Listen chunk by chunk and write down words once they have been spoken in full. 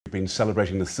been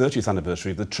celebrating the 30th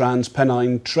anniversary of the Trans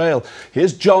Pennine Trail.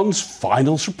 Here's Jon's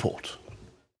finals report.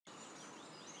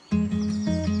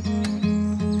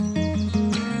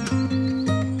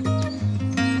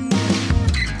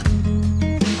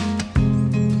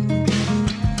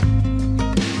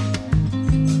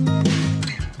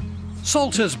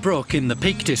 Salters Brook in the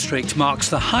Peak District marks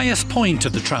the highest point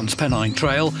of the Trans Pennine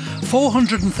Trail,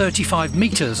 435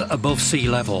 metres above sea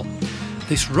level.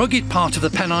 This rugged part of the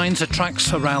Pennines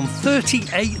attracts around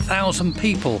 38,000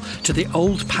 people to the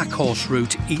old packhorse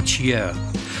route each year.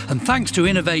 And thanks to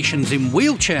innovations in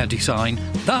wheelchair design,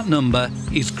 that number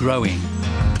is growing.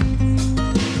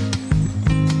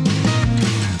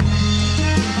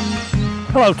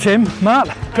 Hello Tim,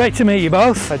 Matt, great to meet you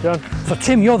both. Hi John. So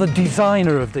Tim, you're the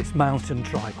designer of this mountain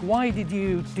trike. Why did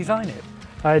you design it?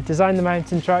 I designed the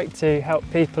mountain trike to help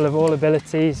people of all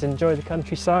abilities enjoy the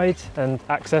countryside and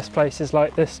access places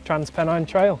like this Trans Pennine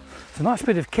Trail. It's a nice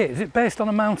bit of kit. Is it based on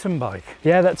a mountain bike?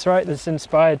 Yeah, that's right. It's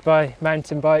inspired by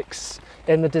mountain bikes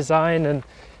in the design and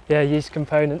used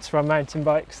components from mountain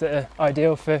bikes that are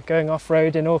ideal for going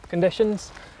off-road in all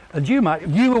conditions. And you, Matt,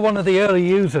 you were one of the early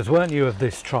users, weren't you, of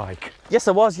this trike? Yes,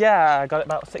 I was, yeah. I got it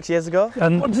about 6 years ago.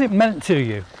 And what does it mean to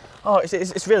you? Oh,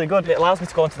 it's really good. It allows me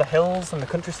to go into the hills and the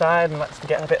countryside and actually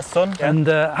get a bit of sun. Yeah. And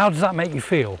how does that make you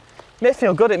feel? It makes me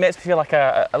feel good. It makes me feel like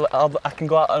I can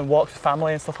go out and walk with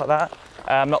family and stuff like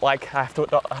that. Not like I have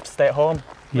to stay at home.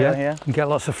 Yeah, really, yeah. And get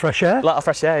lots of fresh air. A lot of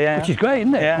fresh air, yeah. Which is great,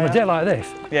 isn't it? Yeah, On a day like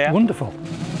this. Yeah. Wonderful.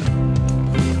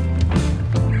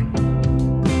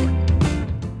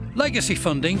 Legacy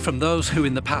funding from those who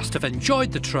in the past have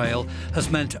enjoyed the trail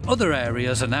has meant other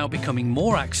areas are now becoming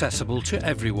more accessible to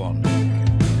everyone.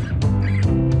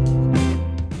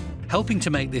 Helping to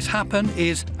make this happen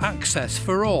is Access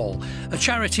for All, a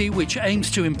charity which aims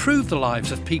to improve the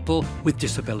lives of people with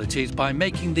disabilities by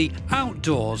making the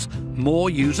outdoors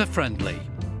more user-friendly.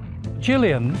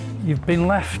 Gillian, you've been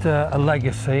left a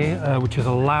legacy which has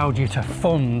allowed you to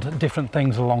fund different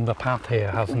things along the path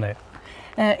here, hasn't it?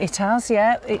 It has,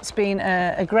 yeah. It's been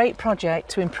a great project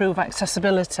to improve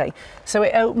accessibility. So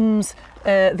it opens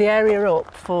the area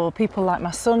up for people like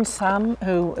my son Sam,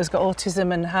 who has got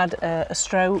autism and had a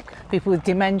stroke, people with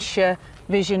dementia,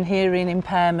 vision, hearing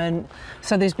impairment.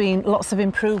 So there's been lots of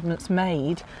improvements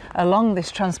made along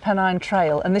this Trans Pennine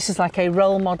Trail, and this is like a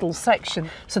role model section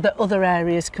so that other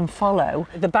areas can follow.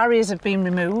 The barriers have been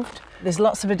removed. There's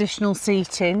lots of additional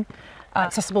seating,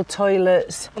 accessible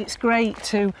toilets. It's great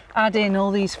to add in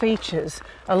all these features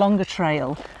along a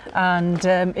trail, and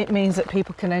it means that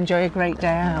people can enjoy a great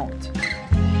day out.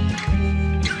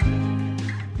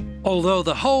 Although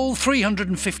the whole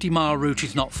 350-mile route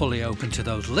is not fully open to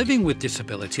those living with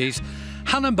disabilities,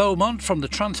 Hannah Beaumont from the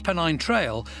Trans Pennine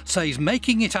Trail says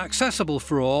making it accessible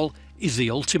for all is the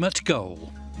ultimate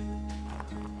goal.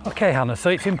 OK, Hannah,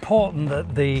 so it's important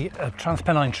that the Trans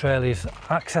Pennine Trail is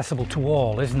accessible to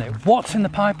all, isn't it? What's in the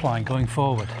pipeline going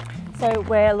forward? So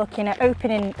we're looking at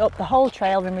opening up the whole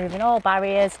trail, removing all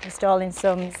barriers, installing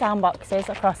some sound boxes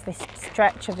across this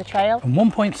stretch of the trail. And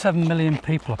 1.7 million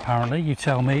people, apparently, you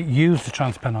tell me, use the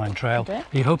Trans Pennine Trail. Are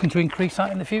you hoping to increase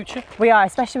that in the future? We are,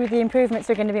 especially with the improvements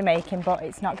we're going to be making, but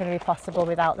it's not going to be possible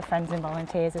without the friends and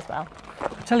volunteers as well.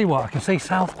 I tell you what, I can see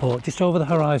Southport just over the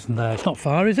horizon there. It's not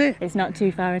far, is it? It's not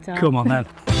too far at all. Come on then.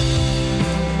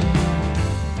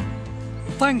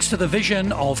 Thanks to the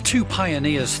vision of two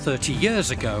pioneers 30 years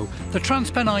ago, the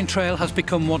Trans Pennine Trail has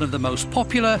become one of the most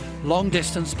popular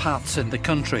long-distance paths in the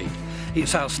country.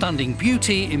 Its outstanding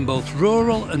beauty in both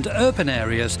rural and urban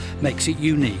areas makes it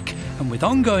unique, and with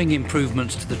ongoing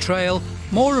improvements to the trail,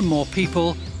 more and more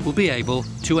people will be able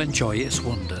to enjoy its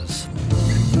wonders.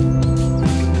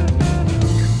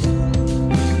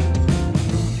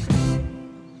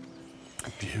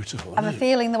 Beautiful. I have a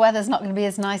feeling the weather's not going to be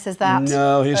as nice as that.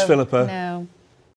 No, here's Philippa. No.